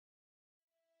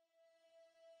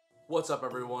What's up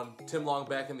everyone? Tim Long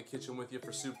back in the kitchen with you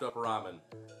for Souped Up Ramen.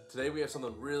 Today we have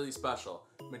something really special.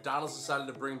 McDonald's decided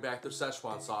to bring back their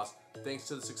Szechuan sauce thanks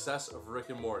to the success of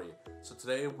Rick and Morty. So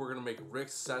today we're going to make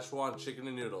Rick's Szechuan chicken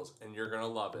and noodles and you're going to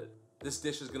love it. This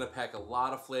dish is going to pack a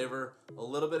lot of flavor, a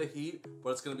little bit of heat,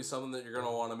 but it's going to be something that you're going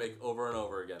to want to make over and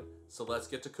over again. So let's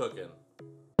get to cooking.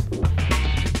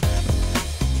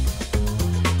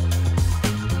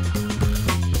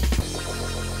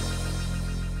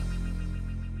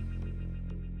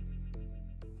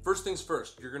 First things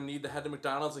first, you're going to need to head to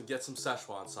McDonald's and get some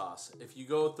Szechuan sauce. If you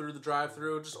go through the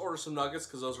drive-thru, just order some nuggets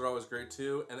because those are always great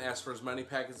too, and ask for as many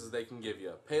packets as they can give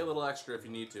you. Pay a little extra if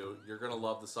you need to. You're going to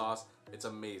love the sauce. It's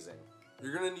amazing.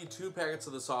 You're going to need 2 packets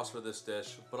of the sauce for this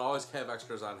dish, but always have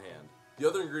extras on hand. The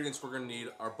other ingredients we're going to need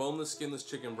are boneless, skinless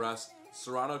chicken breast,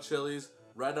 serrano chilies,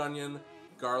 red onion,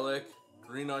 garlic,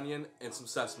 green onion, and some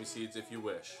sesame seeds if you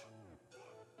wish.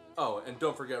 Oh, and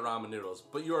don't forget ramen noodles,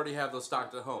 but you already have those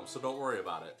stocked at home, so don't worry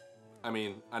about it. I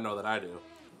mean, I know that I do.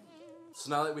 So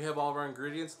now that we have all of our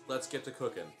ingredients, let's get to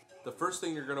cooking. The first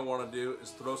thing you're going to want to do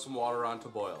is throw some water on to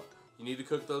boil. You need to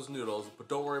cook those noodles, but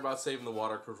don't worry about saving the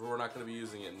water because we're not going to be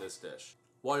using it in this dish.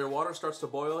 While your water starts to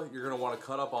boil, you're going to want to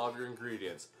cut up all of your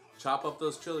ingredients. Chop up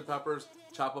those chili peppers,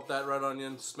 chop up that red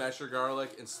onion, smash your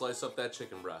garlic, and slice up that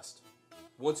chicken breast.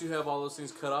 Once you have all those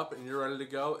things cut up and you're ready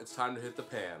to go, it's time to hit the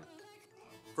pan.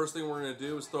 First thing we're going to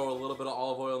do is throw a little bit of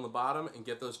olive oil in the bottom and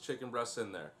get those chicken breasts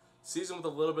in there. Season with a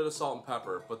little bit of salt and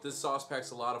pepper, but this sauce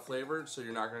packs a lot of flavor, so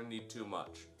you're not going to need too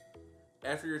much.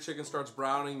 After your chicken starts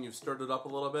browning and you've stirred it up a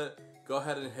little bit, go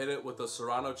ahead and hit it with the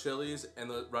serrano chilies and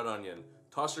the red onion.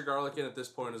 Toss your garlic in at this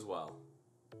point as well.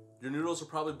 Your noodles are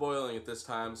probably boiling at this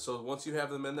time, so once you have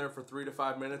them in there for 3 to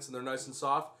 5 minutes and they're nice and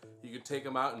soft, you can take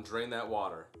them out and drain that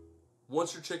water.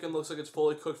 Once your chicken looks like it's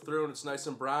fully cooked through and it's nice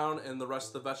and brown and the rest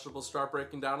of the vegetables start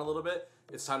breaking down a little bit,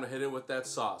 it's time to hit it with that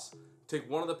sauce. Take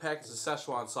one of the packets of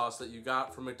Szechuan sauce that you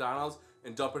got from McDonald's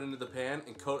and dump it into the pan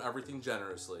and coat everything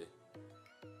generously.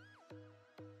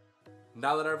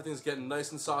 Now that everything's getting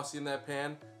nice and saucy in that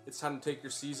pan, it's time to take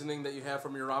your seasoning that you have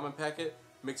from your ramen packet,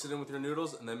 mix it in with your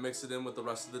noodles, and then mix it in with the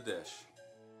rest of the dish.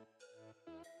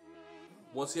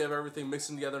 Once you have everything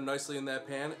mixing together nicely in that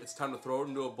pan, it's time to throw it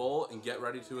into a bowl and get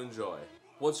ready to enjoy.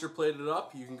 Once you're plated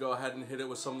up, you can go ahead and hit it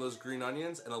with some of those green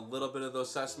onions and a little bit of those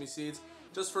sesame seeds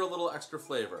just for a little extra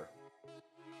flavor.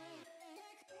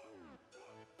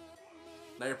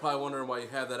 Now you're probably wondering why you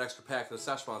have that extra packet of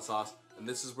Szechuan sauce, and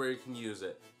this is where you can use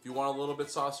it. If you want a little bit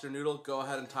saucier noodle, go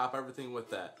ahead and top everything with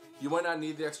that. You might not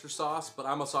need the extra sauce, but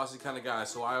I'm a saucy kind of guy,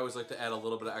 so I always like to add a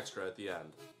little bit of extra at the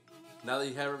end. Now that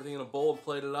you have everything in a bowl and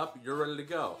plated up, you're ready to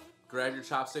go. Grab your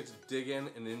chopsticks, dig in,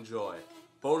 and enjoy.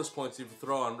 Bonus points if you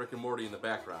throw on Rick and Morty in the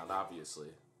background, obviously.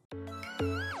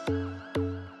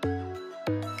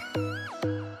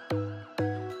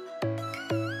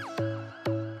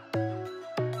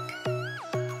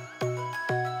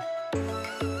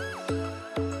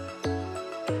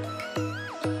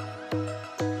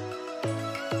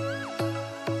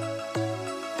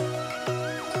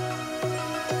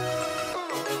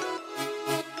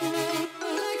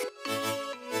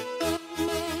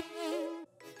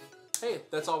 Hey,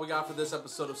 that's all we got for this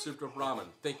episode of Souped Up Ramen.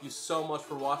 Thank you so much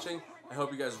for watching. I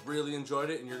hope you guys really enjoyed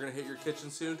it and you're going to hit your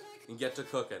kitchen soon and get to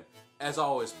cooking. As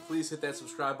always, please hit that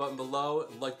subscribe button below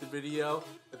and like the video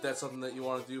if that's something that you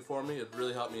want to do for me. It'd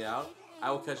really help me out.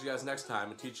 I will catch you guys next time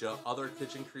and teach you other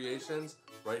kitchen creations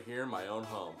right here in my own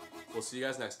home. We'll see you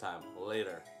guys next time.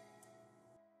 Later.